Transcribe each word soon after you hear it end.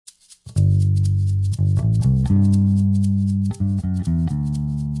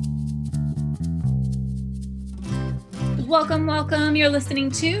Welcome, welcome. You're listening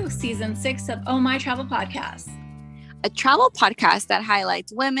to Season 6 of Oh My Travel Podcast, a travel podcast that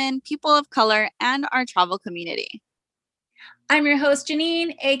highlights women, people of color, and our travel community. I'm your host,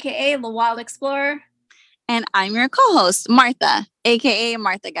 Janine, aka The Wild Explorer. And I'm your co-host, Martha, aka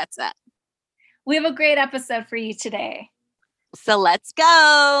Martha Gets It. We have a great episode for you today. So let's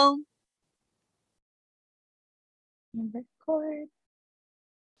go. Record.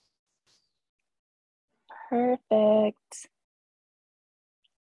 Perfect.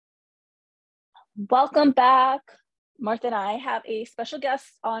 Welcome back. Martha and I have a special guest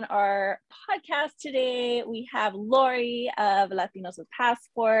on our podcast today. We have Lori of Latinos with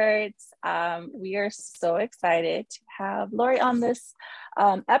Passports. We are so excited to have Lori on this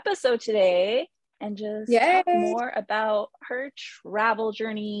episode today and just talk more about her travel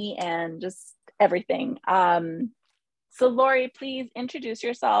journey and just everything. So Lori, please introduce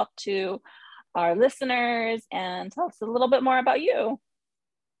yourself to our listeners and tell us a little bit more about you.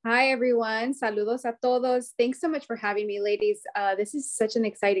 Hi, everyone. Saludos a todos. Thanks so much for having me, ladies. This is such an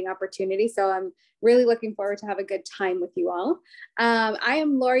exciting opportunity. So I'm really looking forward to have a good time with you all. I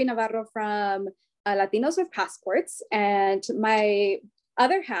am Lori Navarro from Latinos with Passports, and my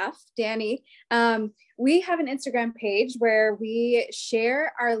other half, Danny, we have an Instagram page where we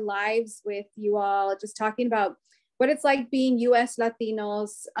share our lives with you all, just talking about what it's like being US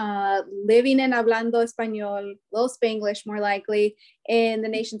Latinos, living and hablando español, little Spanglish more likely, in the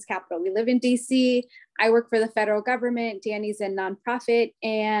nation's capital. We live in DC. I work for the federal government. Danny's a nonprofit.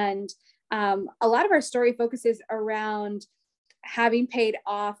 And a lot of our story focuses around having paid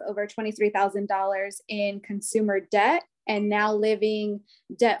off over $23,000 in consumer debt and now living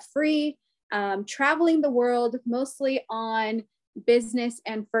debt-free, traveling the world mostly on business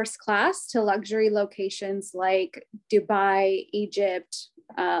and first class to luxury locations like Dubai, Egypt,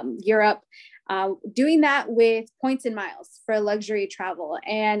 Europe, doing that with points and miles for luxury travel.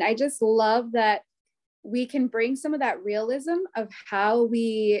 And I just love that we can bring some of that realism of how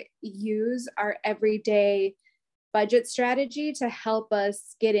we use our everyday budget strategy to help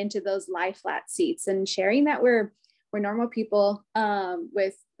us get into those lie flat seats, and sharing that we're normal people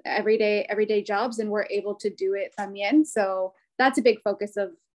with everyday jobs, and we're able to do it también. So that's a big focus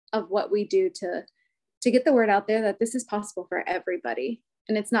of what we do to get the word out there that this is possible for everybody.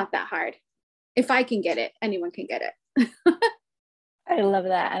 And it's not that hard. If I can get it, anyone can get it. I love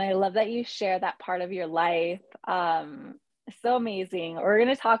that. And I love that you share that part of your life. So amazing. We're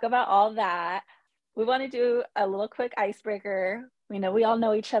going to talk about all that. We want to do a little quick icebreaker. We know we all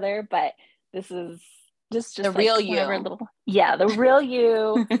know each other, but this is just the real you. The real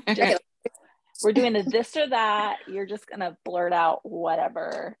you. We're doing a this or that. You're just going to blurt out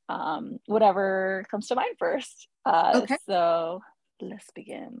whatever comes to mind first. Okay. So let's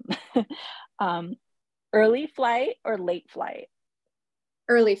begin. Early flight or late flight?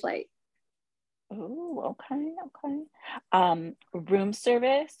 Early flight. Oh, okay. Room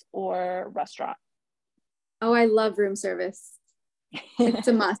service or restaurant? Oh, I love room service. It's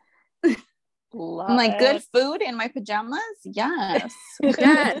a must. Like good food in my pajamas? Yes.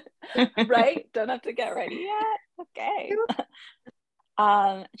 Yes. Right? Don't have to get ready yet. Okay.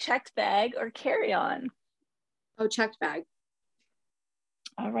 Checked bag or carry-on? Oh, checked bag.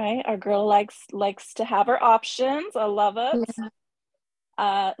 All right. Our girl likes to have her options. I love it.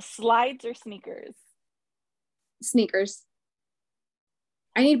 Yeah. Slides or sneakers? Sneakers.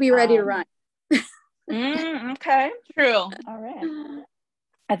 I need to be ready to run. Okay. True. All right.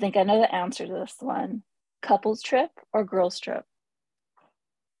 I think I know the answer to this one. Couples trip or girls trip?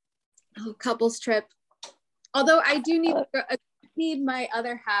 Oh, couples trip. Although I do need my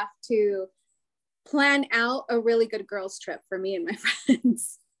other half to plan out a really good girls trip for me and my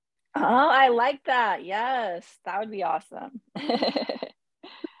friends. Oh, I like that. Yes, that would be awesome.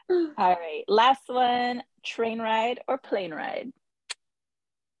 All right. Last one, train ride or plane ride?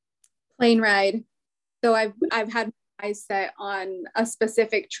 Plane ride. So I've had my eyes set on a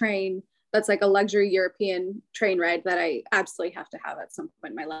specific train that's like a luxury European train ride that I absolutely have to have at some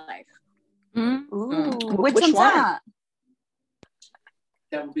point in my life. Ooh. Which one's that?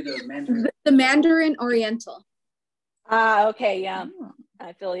 That would be the Mandarin. The Mandarin Oriental. Okay, yeah.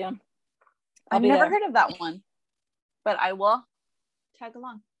 I feel you. I've never heard of that one, but I will tag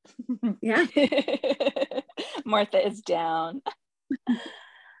along. Yeah. Martha is down.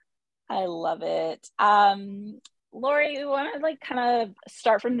 I love it. Lori, we want to kind of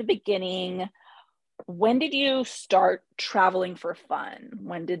start from the beginning. When did you start traveling for fun?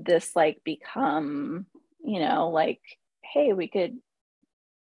 When did this become, hey, we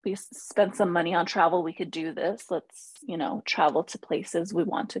spent some money on travel, we could do this. Let's, travel to places we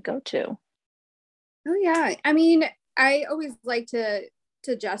want to go to. Oh yeah. I mean, I always like to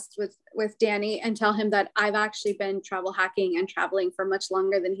jest with Danny and tell him that I've actually been travel hacking and traveling for much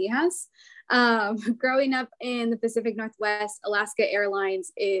longer than he has. Growing up in the Pacific Northwest, Alaska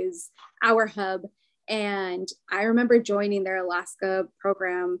Airlines is our hub. And I remember joining their Alaska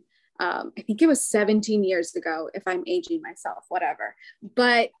program. I think it was 17 years ago, if I'm aging myself, whatever.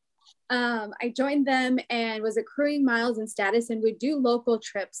 But I joined them and was accruing miles and status and would do local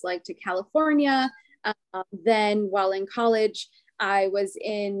trips like to California. Then while in college, I was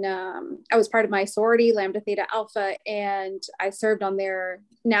part of my sorority, Lambda Theta Alpha, and I served on their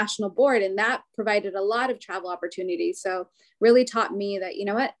national board, and that provided a lot of travel opportunities. So really taught me that, you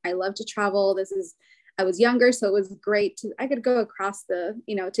know what, I love to travel. I was younger, so it was great. I could go across to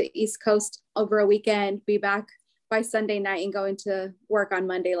East Coast over a weekend, be back by Sunday night and go into work on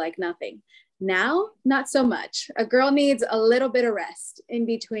Monday like nothing. Now, not so much. A girl needs a little bit of rest in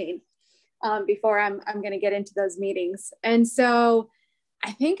between. Before I'm going to get into those meetings. And so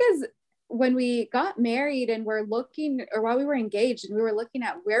I think when we got married and we're looking, or while we were engaged and we were looking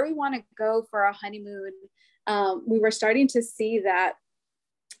at where we want to go for our honeymoon, we were starting to see that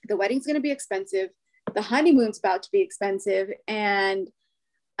the wedding's going to be expensive. The honeymoon's about to be expensive. And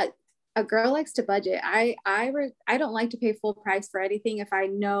a girl likes to budget. I don't like to pay full price for anything if I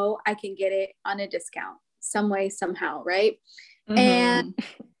know I can get it on a discount some way, somehow, right? Mm-hmm. And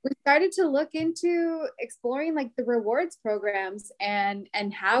we started to look into exploring like the rewards programs and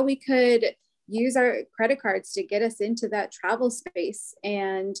how we could use our credit cards to get us into that travel space.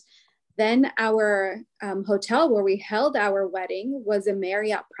 And then our hotel where we held our wedding was a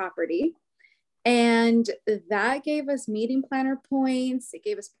Marriott property. And that gave us meeting planner points. It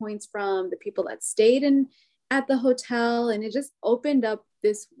gave us points from the people that stayed at the hotel. And it just opened up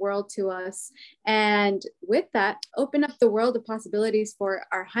this world to us. And with that, open up the world of possibilities for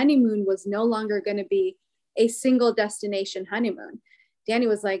our honeymoon was no longer going to be a single destination honeymoon. Danny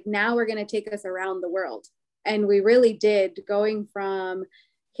was like, now we're going to take us around the world. And we really did, going from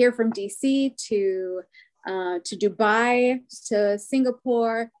DC to Dubai, to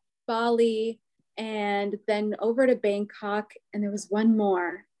Singapore, Bali, and then over to Bangkok. And there was one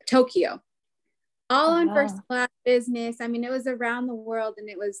more, Tokyo. All on first class business. I mean, it was around the world, and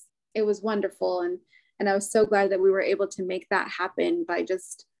it was wonderful. And I was so glad that we were able to make that happen by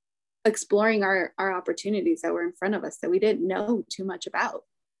just exploring our opportunities that were in front of us that we didn't know too much about.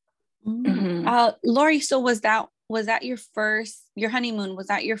 Mm-hmm. Lori, so was that your honeymoon? Was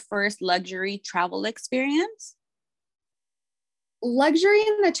that your first luxury travel experience? Luxury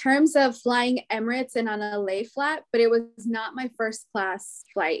in the terms of flying Emirates and on a lay flat, but it was not my first class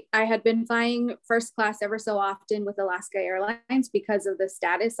flight. I had been flying first class ever so often with Alaska Airlines because of the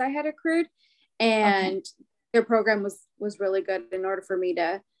status I had accrued, and their program was really good in order for me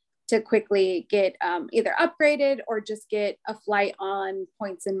to quickly get either upgraded or just get a flight on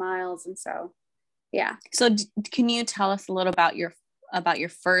points and miles. And so, yeah. So can you tell us a little about your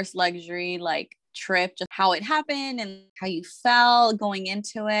first luxury trip, just how it happened and how you felt going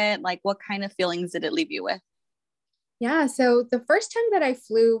into it? Like, what kind of feelings did it leave you with? Yeah, so the first time that I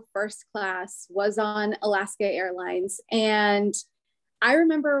flew first class was on Alaska Airlines, and I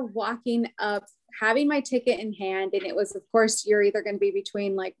remember walking up, having my ticket in hand, and it was, of course, you're either going to be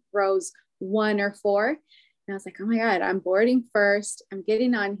between like rows 1 or 4, and I was like, oh my God, I'm boarding first, I'm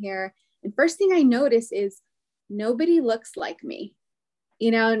getting on here, and first thing I notice is nobody looks like me.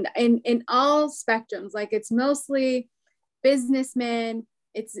 In all spectrums, like it's mostly businessmen,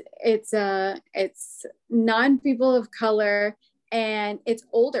 it's non-people of color, and it's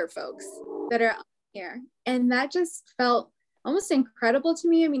older folks that are here. And that just felt almost incredible to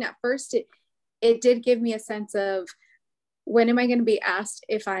me. I mean, at first it did give me a sense of, when am I going to be asked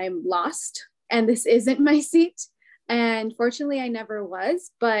if I'm lost and this isn't my seat? And fortunately I never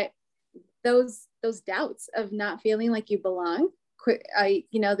was, but those doubts of not feeling like you belong,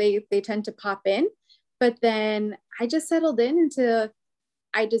 they tend to pop in, but then I just settled into,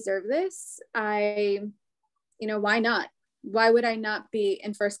 I deserve this. Why not? Why would I not be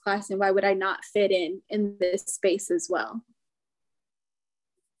in first class, and why would I not fit in this space as well?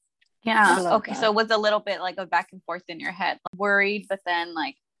 Yeah. Okay. So it was a little bit like a back and forth in your head, worried, but then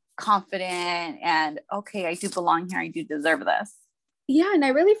like confident, and okay, I do belong here. I do deserve this. Yeah. And I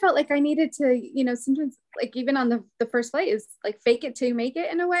really felt like I needed to, sometimes like even on the first flight is like fake it to make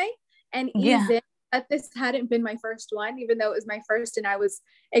it in a way, and ease in that this hadn't been my first one, even though it was my first. And I was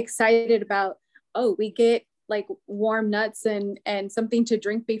excited about, we get like warm nuts and something to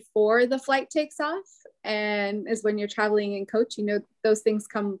drink before the flight takes off. And as when you're traveling in coach, those things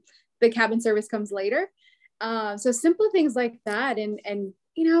come, the cabin service comes later. So simple things like that. And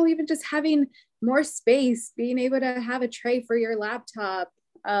even just having more space, being able to have a tray for your laptop,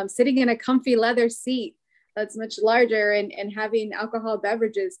 sitting in a comfy leather seat that's much larger, and having alcohol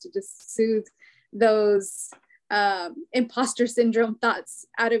beverages to just soothe those imposter syndrome thoughts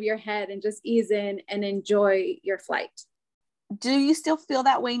out of your head and just ease in and enjoy your flight. Do you still feel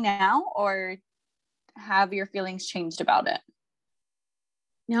that way now, or have your feelings changed about it?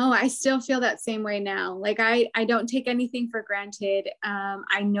 No, I still feel that same way now. Like I don't take anything for granted.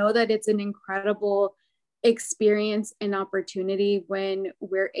 I know that it's an incredible experience and opportunity when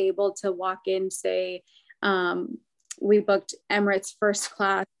we're able to walk in, say, we booked Emirates first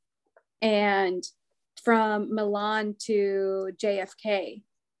class and from Milan to JFK.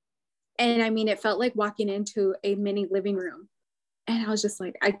 And I mean, it felt like walking into a mini living room. And I was just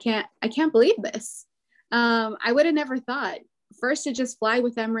like, I can't believe this. I would have never thought first to just fly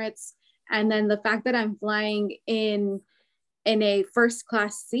with Emirates. And then the fact that I'm flying in a first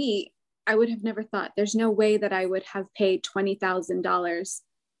class seat, I would have never thought. There's no way that I would have paid $20,000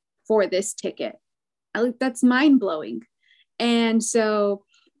 for this ticket. That's mind blowing. And so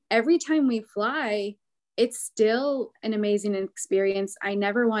every time we fly, it's still an amazing experience. I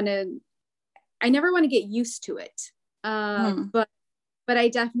never want to get used to it. But I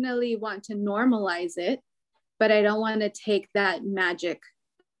definitely want to normalize it, but I don't want to take that magic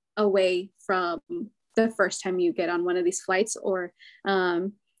away from the first time you get on one of these flights, or,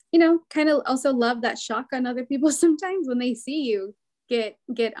 kind of also love that shock on other people sometimes when they see you get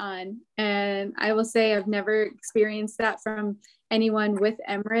on. And I will say I've never experienced that from anyone with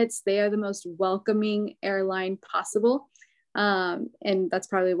Emirates. They are the most welcoming airline possible. And that's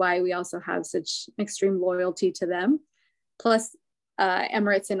probably why we also have such extreme loyalty to them. Plus,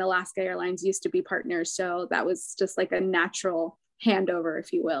 Emirates and Alaska Airlines used to be partners. So that was just like a natural handover,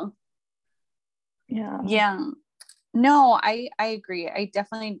 if you will. Yeah. No, I agree. I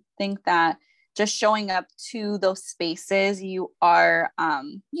definitely think that just showing up to those spaces, you are,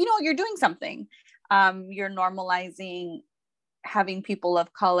 you're doing something. You're normalizing having people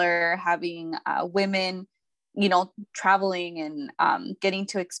of color, having women, traveling and getting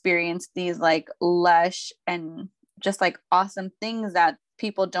to experience these like lush and just like awesome things that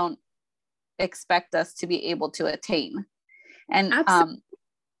people don't expect us to be able to attain. And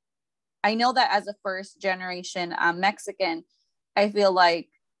I know that as a first generation Mexican, I feel like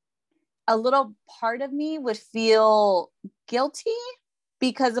a little part of me would feel guilty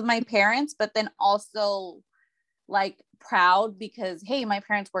because of my parents, but then also like proud because, hey, my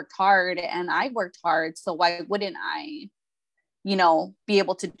parents worked hard and I worked hard. So why wouldn't I, be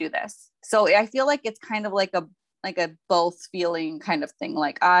able to do this? So I feel like it's kind of like a both feeling kind of thing.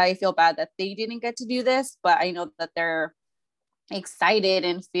 Like I feel bad that they didn't get to do this, but I know that they're excited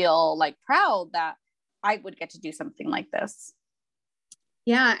and feel like proud that I would get to do something like this.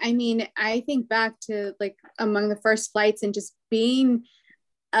 Yeah, I mean, I think back to like among the first flights and just being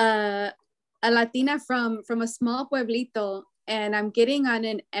a Latina from a small pueblito, and I'm getting on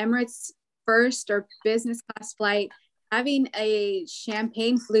an Emirates first or business class flight, having a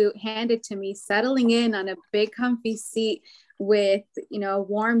champagne flute handed to me, settling in on a big comfy seat with, a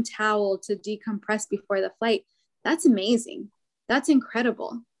warm towel to decompress before the flight. That's amazing. That's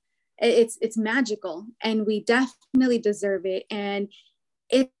incredible. It's magical, and we definitely deserve it. And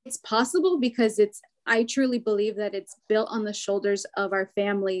it's possible because I truly believe that it's built on the shoulders of our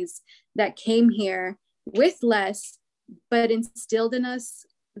families that came here with less, but instilled in us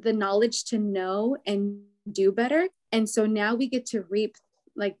the knowledge to know and do better. And so now we get to reap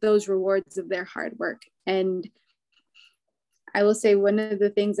like those rewards of their hard work. And I will say one of the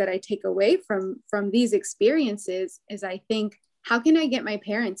things that I take away from these experiences is I think, how can I get my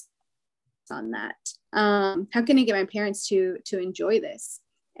parents on that? How can I get my parents to enjoy this?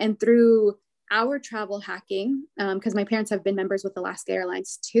 And through our travel hacking, because my parents have been members with Alaska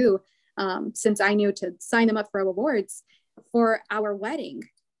Airlines too, since I knew to sign them up for awards for our wedding,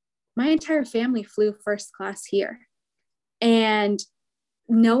 my entire family flew first class here. And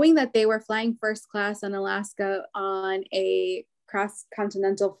knowing that they were flying first class on Alaska on a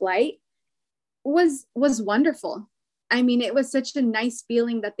cross-continental flight was wonderful. I mean, it was such a nice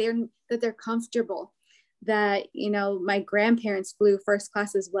feeling that they're comfortable, that, my grandparents flew first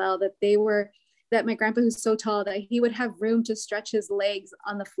class as well, that my grandpa, who's so tall that he would have room to stretch his legs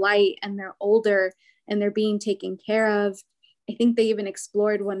on the flight, and they're older and they're being taken care of. I think they even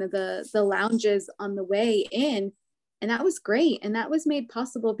explored one of the lounges on the way in, and that was great. And that was made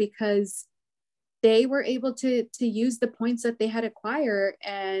possible because they were able to use the points that they had acquired,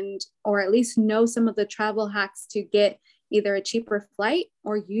 or at least know some of the travel hacks to get either a cheaper flight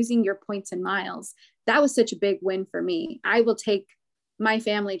or using your points and miles. That was such a big win for me. I will take my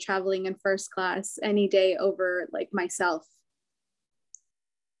family traveling in first class any day over like myself.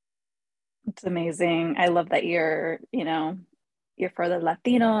 It's amazing. I love that you're for the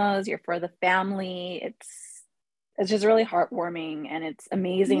Latinos, you're for the family. It's just really heartwarming, and it's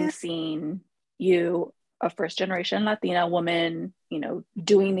amazing seeing you, a first generation Latina woman,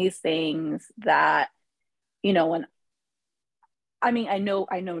 doing these things that, when I know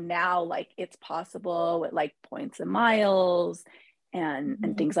now, like, it's possible with like points and miles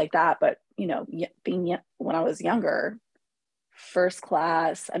and things like that. But, when I was younger, first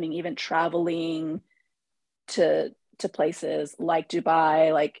class, I mean, even traveling to places like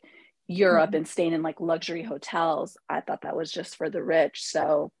Dubai, like Europe, and staying in like luxury hotels, I thought that was just for the rich.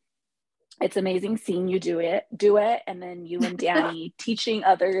 So it's amazing seeing you do it. And then you and Danny teaching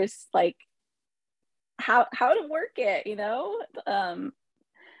others like how to work it,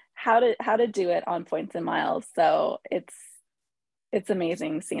 how to do it on points and miles. So it's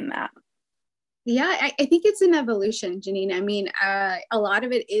amazing seeing that. Yeah, I think it's an evolution, Janine. I mean, a lot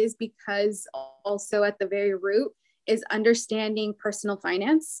of it is because also at the very root is understanding personal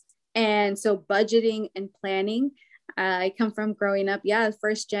finance. And so budgeting and planning. I come from growing up,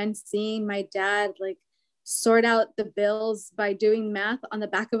 first gen, seeing my dad like sort out the bills by doing math on the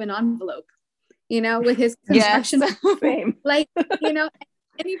back of an envelope, with his construction. Same. Like,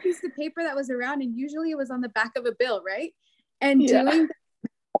 any piece of paper that was around, and usually it was on the back of a bill, right? And doing that.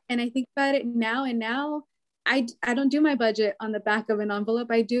 And I think about it now, and now I don't do my budget on the back of an envelope.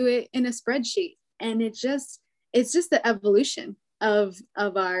 I do it in a spreadsheet, and it's just the evolution of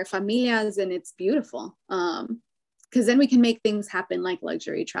our familias, and it's beautiful. Because then we can make things happen like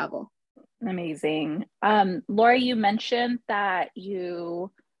luxury travel. Amazing. Laura, you mentioned that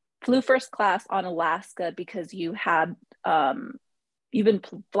you flew first class on Alaska because you had you've been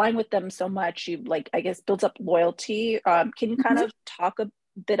flying with them so much, you've like, I guess, built up loyalty. Can you kind of talk a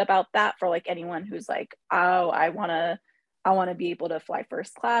bit about that for like anyone who's like, oh, I want to be able to fly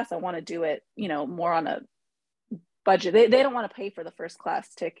first class. I want to do it, more on a budget. They don't want to pay for the first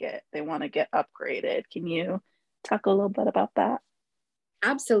class ticket. They want to get upgraded. Can you talk a little bit about that?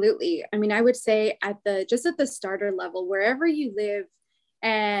 Absolutely. I mean, I would say at the starter level, wherever you live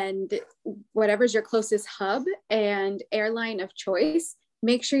and whatever's your closest hub and airline of choice,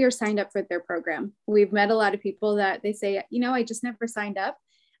 make sure you're signed up for their program. We've met a lot of people that they say, I just never signed up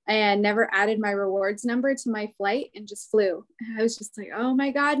and never added my rewards number to my flight and just flew. And I was just like, oh my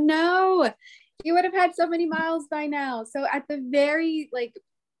God, no, you would have had so many miles by now. So at the very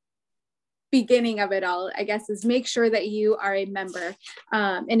beginning of it all, I guess, is make sure that you are a member,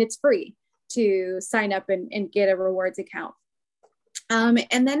 and it's free to sign up and get a rewards account.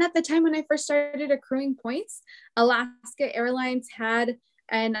 And then at the time when I first started accruing points, Alaska Airlines had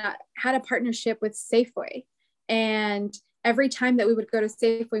a partnership with Safeway. And every time that we would go to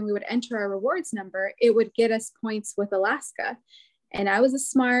Safeway and we would enter our rewards number, it would get us points with Alaska. And I was a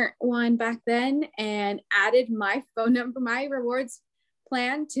smart one back then and added my phone number, my rewards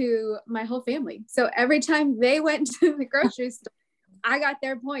plan to my whole family. So every time they went to the grocery store, I got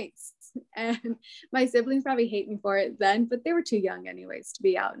their points. And my siblings probably hate me for it then, but they were too young anyways to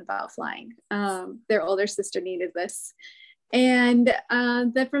be out and about flying. Their older sister needed this. And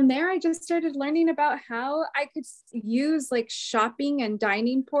then from there, I just started learning about how I could use like shopping and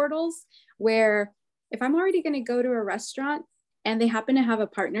dining portals, where if I'm already going to go to a restaurant and they happen to have a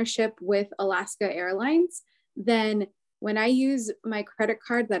partnership with Alaska Airlines, then when I use my credit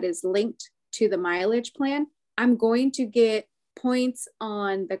card that is linked to the mileage plan, I'm going to get points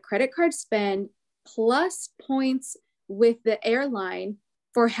on the credit card spend plus points with the airline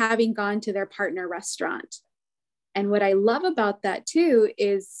for having gone to their partner restaurant. And what I love about that too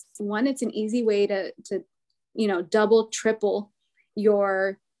is, one, it's an easy way to double, triple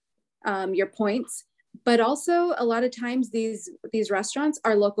your points. But also a lot of times these restaurants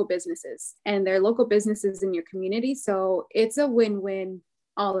are local businesses, and they're local businesses in your community. So it's a win-win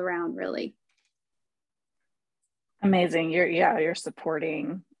all around, really. Amazing. You're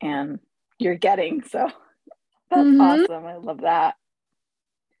supporting and you're getting, so that's awesome. I love that.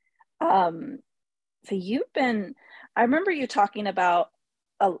 So I remember you talking about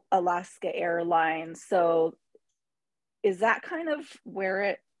Alaska Airlines. So is that kind of where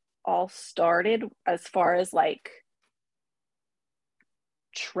it all started as far as like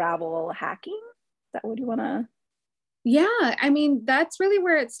travel hacking? Is that what you want to? Yeah, I mean, that's really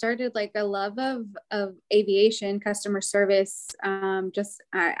where it started, like a love of aviation, customer service. I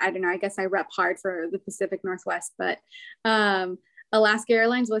don't know, I guess I rep hard for the Pacific Northwest, but Alaska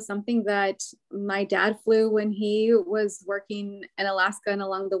Airlines was something that my dad flew when he was working in Alaska and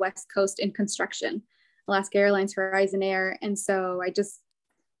along the West Coast in construction. Alaska Airlines, Horizon Air. And so I just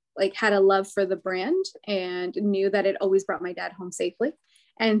like had a love for the brand and knew that it always brought my dad home safely.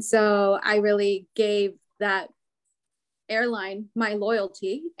 And so I really gave that airline my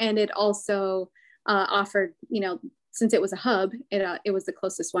loyalty, and it also offered, you know, since it was a hub, it was the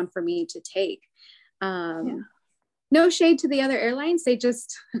closest one for me to take. No shade to the other airlines, they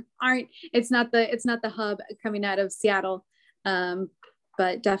just aren't. It's not the hub coming out of Seattle,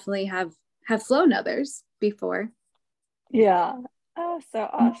 but definitely have flown others before. Yeah. Oh, so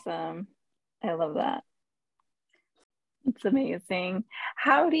awesome. I love that. It's amazing.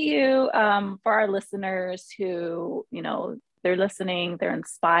 How do you, for our listeners who, you know, they're listening, they're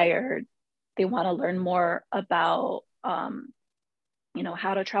inspired, they want to learn more about, you know,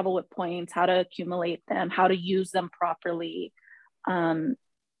 how to travel with points, how to accumulate them, how to use them properly.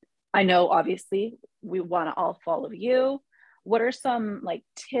 I know obviously we want to all follow you. What are some like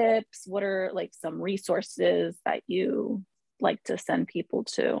tips? What are like some resources that you like to send people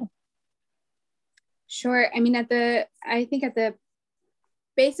to? Sure. I mean, I think at the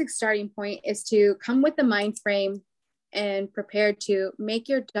basic starting point is to come with the mind frame and prepare to make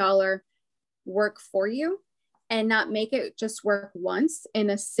your dollar work for you, and not make it just work once in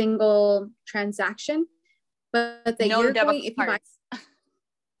a single transaction, but that no you're going, if you buy,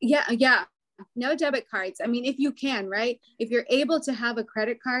 yeah, no debit cards. I mean, if you can, right? If you're able to have a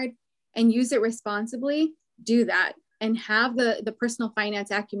credit card and use it responsibly, do that, and have the personal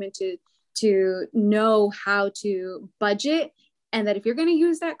finance acumen to know how to budget, and that if you're going to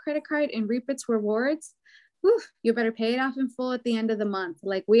use that credit card and reap its rewards, you better pay it off in full at the end of the month.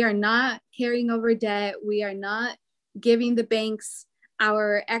 Like, we are not carrying over debt. We are not giving the banks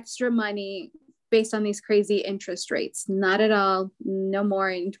our extra money based on these crazy interest rates. Not at all. No more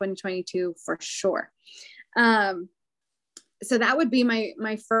in 2022 for sure. So that would be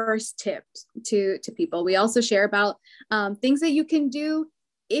my first tip to people. We also share about things that you can do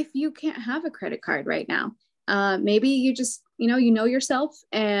if you can't have a credit card right now. Maybe you just, you know yourself,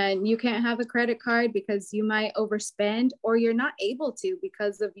 and you can't have a credit card because you might overspend, or you're not able to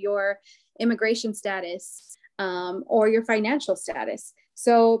because of your immigration status, or your financial status.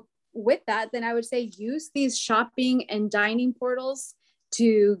 So with that, then I would say use these shopping and dining portals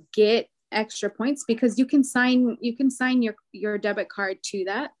to get extra points, because you can sign your debit card to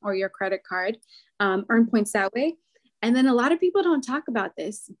that, or your credit card, earn points that way. And then a lot of people don't talk about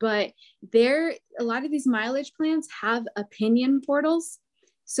this, but a lot of these mileage plans have opinion portals.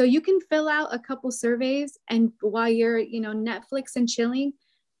 So you can fill out a couple surveys, and while you're, Netflix and chilling,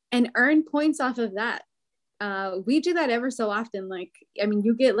 and earn points off of that. We do that ever so often.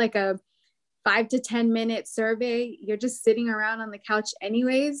 You get like a 5 to 10 minute survey. You're just sitting around on the couch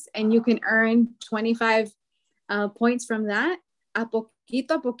anyways, and you can earn 25 points from that. A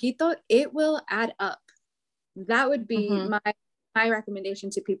poquito, it will add up. That would be my recommendation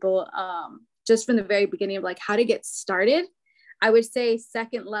to people, just from the very beginning of like how to get started. I would say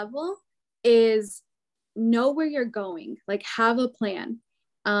second level is know where you're going, like have a plan.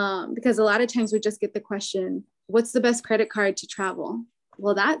 Because a lot of times we just get the question, what's the best credit card to travel?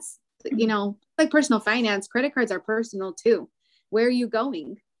 Well, that's, like personal finance, credit cards are personal too. Where are you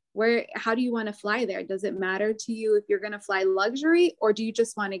going? How do you want to fly there? Does it matter to you if you're going to fly luxury, or do you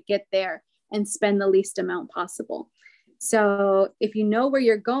just want to get there and spend the least amount possible? So if you know where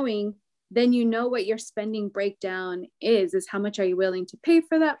you're going, then you know what your spending breakdown is how much are you willing to pay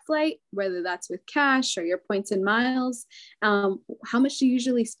for that flight, whether that's with cash or your points and miles. How much do you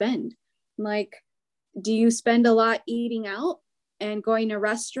usually spend? Like, do you spend a lot eating out and going to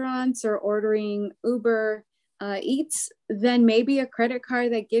restaurants or ordering Uber Eats? Then maybe a credit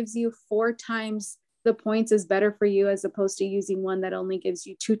card that gives you 4 times the points is better for you, as opposed to using one that only gives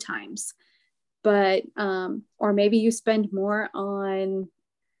you 2 times. But, or maybe you spend more on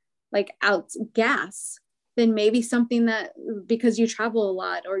like gas, then maybe something that, because you travel a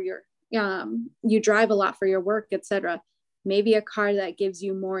lot, or you drive a lot for your work, etc., maybe a card that gives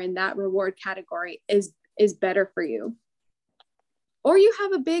you more in that reward category is better for you. Or you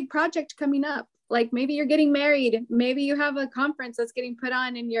have a big project coming up, like maybe you're getting married, maybe you have a conference that's getting put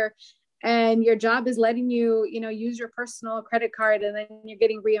on, and your job is letting you, use your personal credit card, and then you're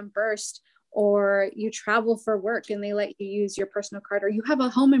getting reimbursed. Or you travel for work and they let you use your personal card, or you have a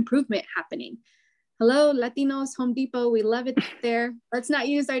home improvement happening. Hello, Latinos, Home Depot, we love it there. Let's not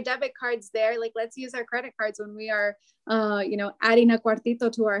use our debit cards there. Like, let's use our credit cards when we are, adding a cuartito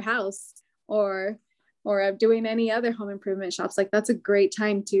to our house, or doing any other home improvement shops. Like, that's a great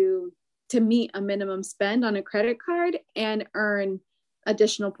time to meet a minimum spend on a credit card and earn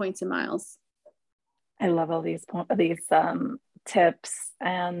additional points and miles. I love all these tips,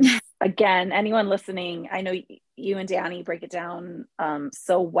 and again, anyone listening, I know you and Danny break it down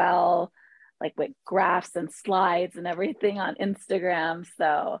so well, like with graphs and slides and everything on Instagram.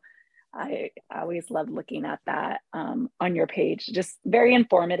 So I always love looking at that on your page. Just very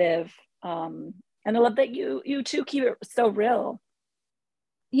informative. And I love that you two keep it so real.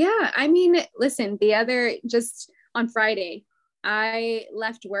 Yeah, I mean, listen, just on Friday, I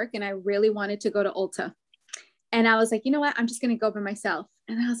left work and I really wanted to go to Ulta. And I was like, you know what? I'm just going to go by myself.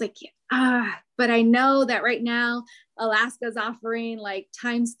 And I was like, but I know that right now, Alaska's offering like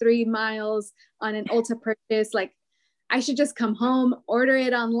 ×3 miles on an Ulta purchase. Like, I should just come home, order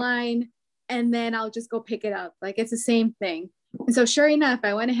it online, and then I'll just go pick it up. Like, it's the same thing. And so sure enough,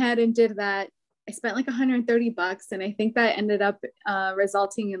 I went ahead and did that. I spent like $130, and I think that ended up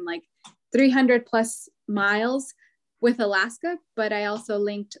resulting in like 300 plus miles with Alaska. But I also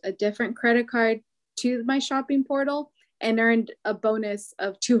linked a different credit card to my shopping portal and earned a bonus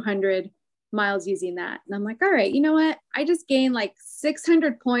of 200 miles using that. And I'm like, all right, you know what? I just gained like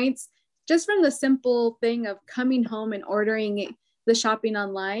 600 points just from the simple thing of coming home and ordering the shopping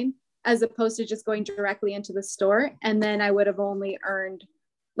online, as opposed to just going directly into the store. And then I would have only earned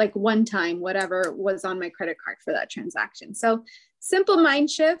like one time whatever was on my credit card for that transaction. So simple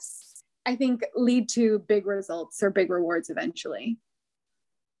mind shifts, I think, lead to big results or big rewards eventually.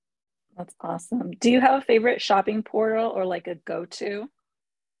 That's awesome. Do you have a favorite shopping portal or like a go-to?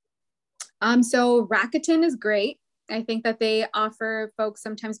 So Rakuten is great. I think that they offer folks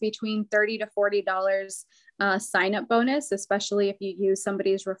sometimes between $30 to $40 sign up bonus, especially if you use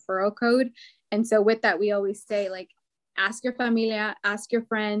somebody's referral code. And so with that, we always say, like, ask your familia, ask your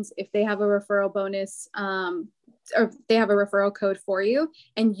friends if they have a referral bonus or if they have a referral code for you,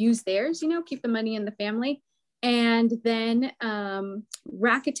 and use theirs, keep the money in the family. And then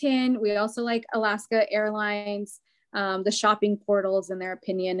Rakuten, we also like Alaska Airlines, the shopping portals in their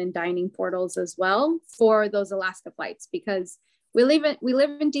opinion, and dining portals as well for those Alaska flights, because we live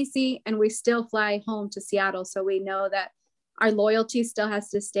in DC and we still fly home to Seattle. So we know that our loyalty still has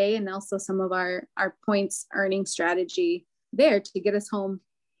to stay, and also some of our points earning strategy there to get us home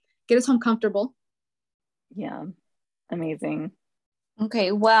comfortable. Yeah. Amazing.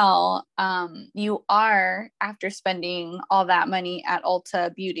 Okay, well, you are, after spending all that money at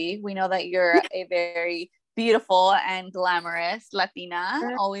Ulta Beauty, we know that you're a very beautiful and glamorous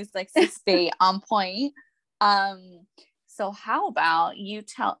Latina, always likes to stay on point. So how about you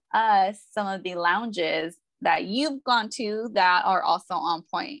tell us some of the lounges that you've gone to that are also on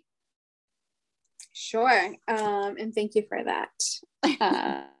point? Sure, and thank you for that.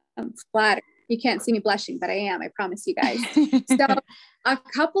 I'm flattered. You can't see me blushing, but I am, I promise you guys. So a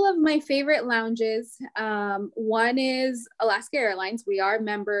couple of my favorite lounges. One is Alaska Airlines. We are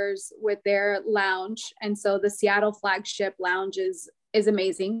members with their lounge. And so the Seattle flagship lounge is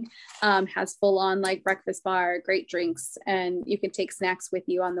amazing. Has full on like breakfast bar, great drinks, and you can take snacks with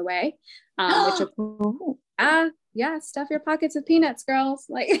you on the way. Yeah, stuff your pockets with peanuts, girls.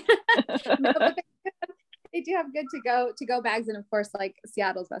 Like, no, they do have good to go bags, and of course like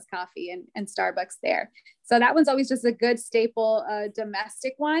Seattle's best coffee and Starbucks there. So that one's always just a good staple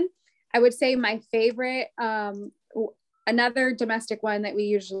domestic one. I would say my favorite, another domestic one that we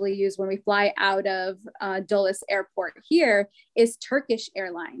usually use when we fly out of Dulles Airport here is Turkish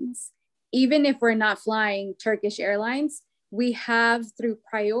Airlines. Even if we're not flying Turkish Airlines, we have, through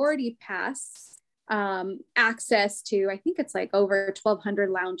Priority Pass, access to, I think it's like over 1,200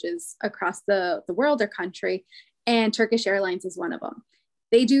 lounges across the world or country, and Turkish Airlines is one of them.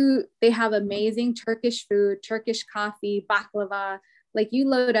 They have amazing Turkish food, Turkish coffee, baklava. Like, you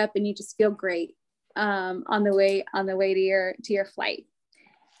load up and you just feel great on the way to your flight.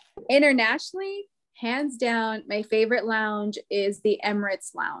 Internationally, hands down, my favorite lounge is the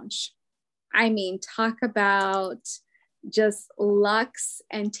Emirates Lounge. I mean, talk about just luxe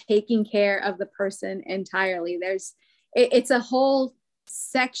and taking care of the person entirely. It's a whole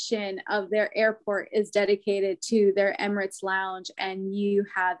section of their airport is dedicated to their Emirates Lounge, and you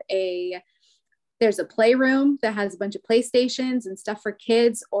have there's a playroom that has a bunch of PlayStations and stuff for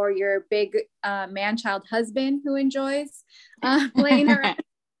kids, or your big man-child husband who enjoys playing around.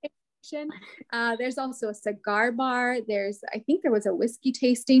 There's also a cigar bar. I think there was a whiskey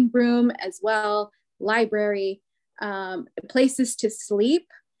tasting room as well, library, places to sleep.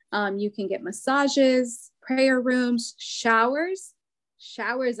 You can get massages, prayer rooms, showers.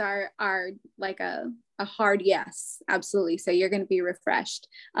 Showers are like a hard yes, absolutely. So you're going to be refreshed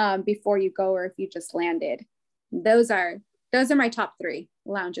before you go, or if you just landed. Those are my top 3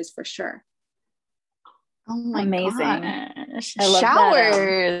 lounges for sure. Oh my amazing gosh. I love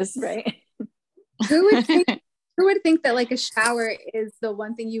showers that, right? Who would think that like a shower is the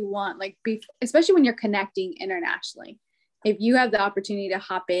one thing you want, like especially when you're connecting internationally. If you have the opportunity to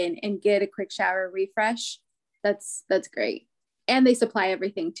hop in and get a quick shower refresh, that's great. And they supply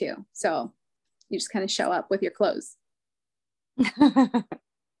everything too. So you just kind of show up with your clothes.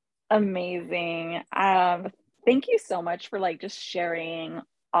 Amazing. Thank you so much for like just sharing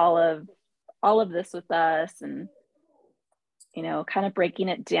all of this with us, and kind of breaking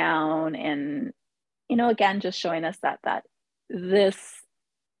it down, and again just showing us that this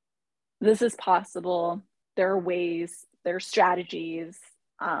is possible. There are ways, there are strategies,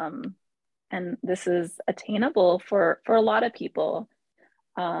 and this is attainable for a lot of people.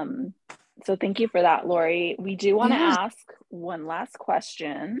 So thank you for that, Lori. We do want to ask one last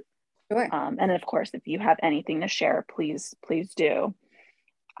question. Sure. And of course, if you have anything to share, please do.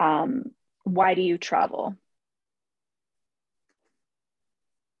 Why do you travel?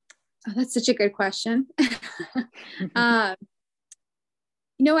 Oh, that's such a good question. I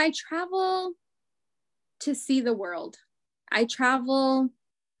travel to see the world. I travel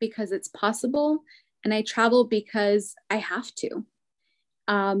because it's possible, and I travel because I have to.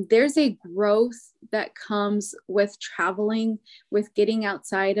 There's a growth that comes with traveling, with getting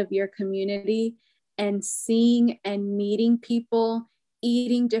outside of your community and seeing and meeting people,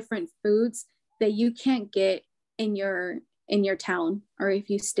 eating different foods that you can't get in your town or if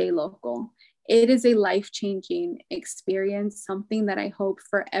you stay local. It is a life-changing experience, something that I hope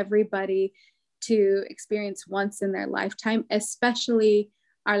for everybody to experience once in their lifetime, especially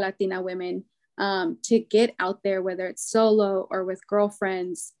our Latina women, to get out there, whether it's solo or with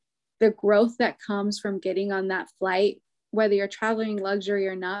girlfriends. The growth that comes from getting on that flight, whether you're traveling luxury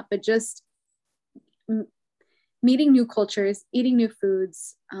or not, but just meeting new cultures, eating new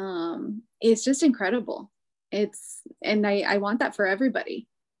foods, is just incredible. And I want that for everybody.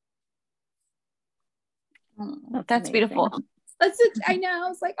 That's beautiful. I know. I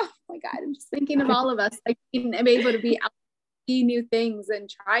was like, oh my God, I'm just thinking of all of us, like being able to be out, see new things and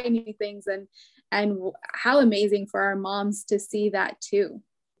try new things, and how amazing for our moms to see that too.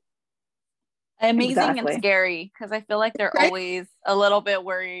 Amazing. Exactly. And scary, because I feel like they're always a little bit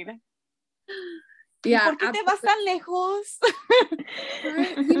worried. Yeah. ¿Por qué te vas tan lejos?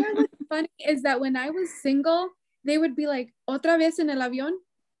 Right? What's funny is that when I was single, they would be like, otra vez en el avión,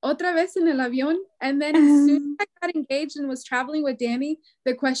 otra vez en el avión. And then as soon as I got engaged and was traveling with Danny,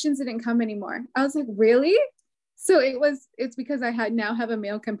 the questions didn't come anymore. I was like, really? So it's because I now have a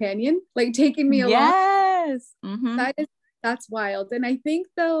male companion, like taking me along. Yes. Mm-hmm. That's wild. And I think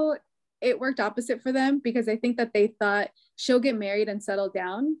though it worked opposite for them, because I think that they thought she'll get married and settle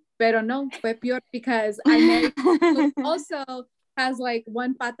down. Pero no, fue peor, because I married who also has like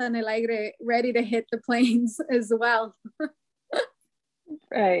one pata en el aire ready to hit the planes as well.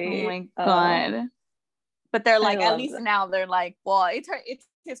 Right. Oh my God. But they're like, at least now they're like, well, it's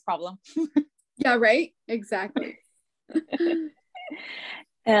his problem. Yeah, right? Exactly.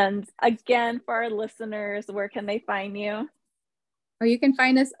 And again, for our listeners, where can they find you? Or you can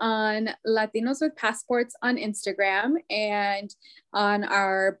find us on Latinos with Passports on Instagram, and on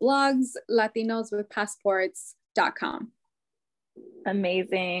our blogs, latinoswithpassports.com.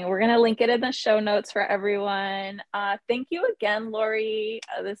 Amazing. We're going to link it in the show notes for everyone. Thank you again, Lori.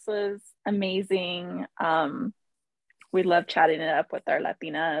 This was amazing. We love chatting it up with our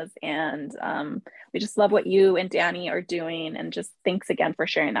Latinas, and we just love what you and Danny are doing, and just thanks again for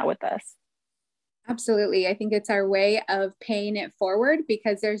sharing that with us. Absolutely. I think it's our way of paying it forward,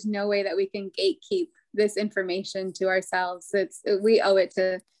 because there's no way that we can gatekeep this information to ourselves. We owe it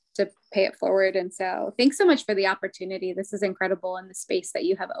to pay it forward. And so thanks so much for the opportunity. This is incredible, and the space that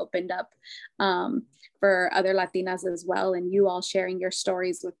you have opened up for other Latinas as well, and you all sharing your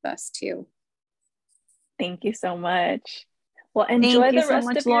stories with us too. Thank you so much. Well, enjoy the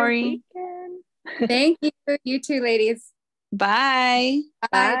rest of your weekend. Thank you. You too, ladies. Bye.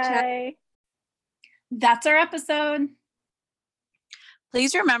 Bye. That's our episode.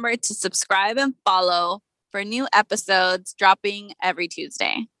 Please remember to subscribe and follow for new episodes dropping every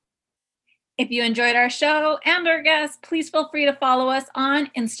Tuesday. If you enjoyed our show and our guests, please feel free to follow us on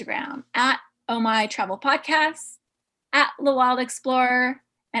Instagram at Oh My Travel Podcast, at The Wild Explorer,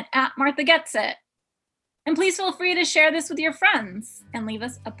 and at Martha Gets It. And please feel free to share this with your friends and leave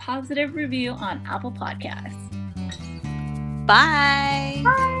us a positive review on Apple Podcasts. Bye.